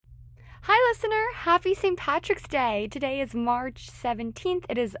listener! Happy St. Patrick's Day! Today is March 17th.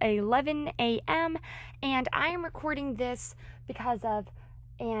 It is 11 a.m. and I am recording this because of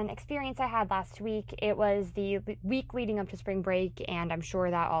an experience I had last week. It was the week leading up to spring break, and I'm sure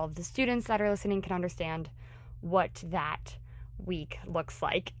that all of the students that are listening can understand what that week looks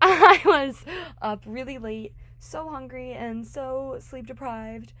like. I was up really late, so hungry and so sleep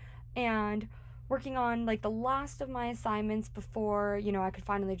deprived, and working on the last of my assignments before, I could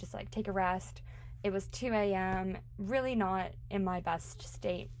finally just take a rest. It was 2 a.m., really not in my best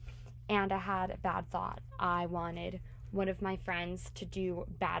state, and I had a bad thought. I wanted one of my friends to do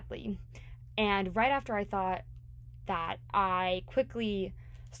badly. And right after I thought that, I quickly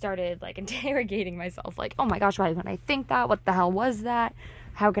started interrogating myself, oh my gosh, why did I think that? What the hell was that?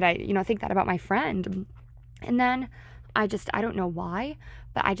 How could I, think that about my friend? And then I don't know why,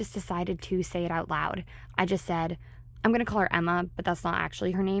 but I just decided to say it out loud. I just said, I'm going to call her Emma, but that's not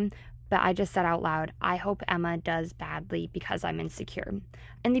actually her name. But I just said out loud, I hope Emma does badly because I'm insecure.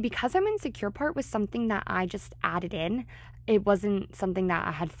 And the because I'm insecure part was something that I just added in. It wasn't something that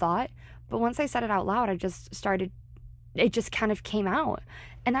I had thought. But once I said it out loud, it just kind of came out.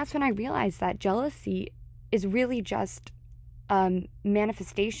 And that's when I realized that jealousy is really just a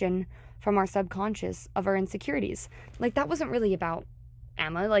manifestation from our subconscious of our insecurities. That wasn't really about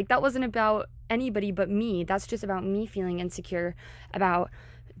Emma. That wasn't about anybody but me. That's just about me feeling insecure about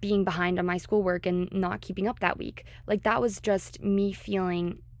being behind on my schoolwork and not keeping up that week. That was just me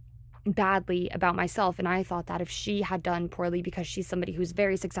feeling badly about myself. And I thought that if she had done poorly because she's somebody who's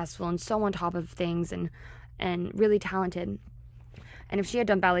very successful and so on top of things and really talented, and if she had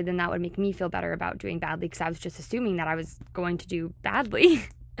done badly, then that would make me feel better about doing badly because I was just assuming that I was going to do badly.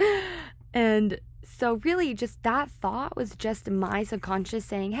 And so really just that thought was just my subconscious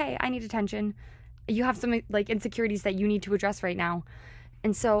saying, hey, I need attention. You have some insecurities that you need to address right now.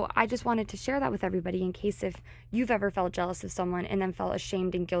 And so I just wanted to share that with everybody in case if you've ever felt jealous of someone and then felt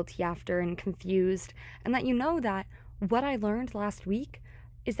ashamed and guilty after and confused, and that that what I learned last week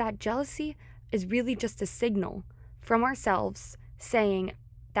is that jealousy is really just a signal from ourselves saying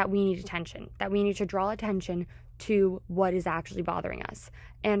that we need attention, that we need to draw attention to what is actually bothering us.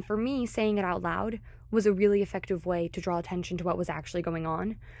 And for me, saying it out loud was a really effective way to draw attention to what was actually going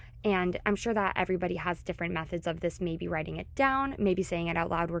on. And I'm sure that everybody has different methods of this. Maybe writing it down, maybe saying it out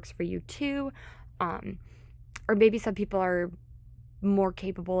loud works for you too. Or maybe some people are more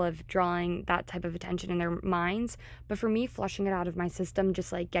capable of drawing that type of attention in their minds. But for me, flushing it out of my system,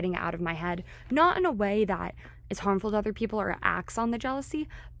 just getting it out of my head, not in a way that is harmful to other people or acts on the jealousy,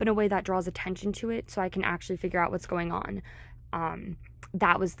 but in a way that draws attention to it so I can actually figure out what's going on.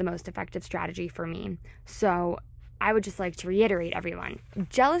 That was the most effective strategy for me. So I would just like to reiterate, everyone,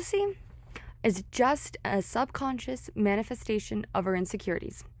 jealousy is just a subconscious manifestation of our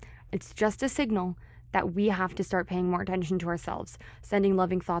insecurities. It's just a signal that we have to start paying more attention to ourselves, sending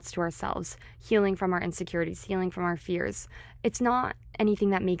loving thoughts to ourselves, healing from our insecurities, healing from our fears. It's not anything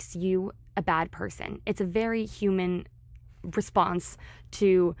that makes you a bad person. It's a very human response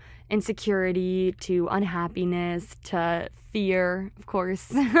to insecurity, to unhappiness, to fear, of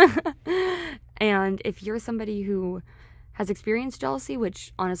course. And if you're somebody who has experienced jealousy,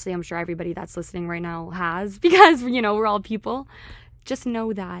 which honestly I'm sure everybody that's listening right now has, because we're all people, just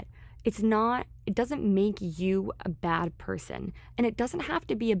know that it doesn't make you a bad person, and it doesn't have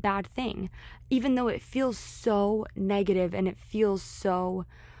to be a bad thing, even though it feels so negative and it feels so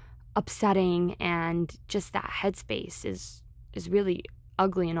upsetting, and just that headspace is really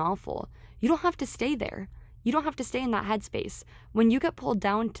ugly and awful. You don't have to stay there. You don't have to stay in that headspace. When you get pulled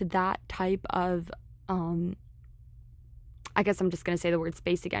down to that type of, I guess I'm just going to say the word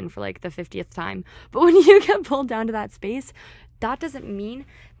space again for the 50th time, but when you get pulled down to that space, that doesn't mean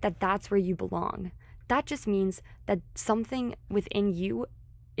that that's where you belong. That just means that something within you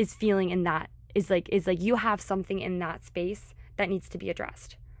is feeling in that, is you have something in that space that needs to be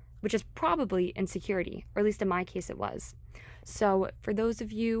addressed, which is probably insecurity, or at least in my case it was. So for those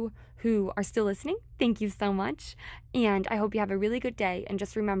of you who are still listening, thank you so much. And I hope you have a really good day. And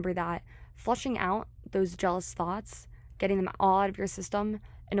just remember that flushing out those jealous thoughts, getting them all out of your system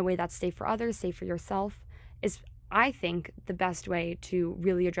in a way that's safe for others, safe for yourself, is, I think, the best way to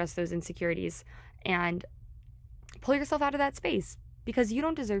really address those insecurities and pull yourself out of that space, because you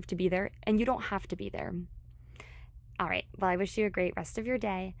don't deserve to be there and you don't have to be there. All right. Well, I wish you a great rest of your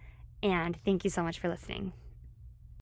day, and thank you so much for listening.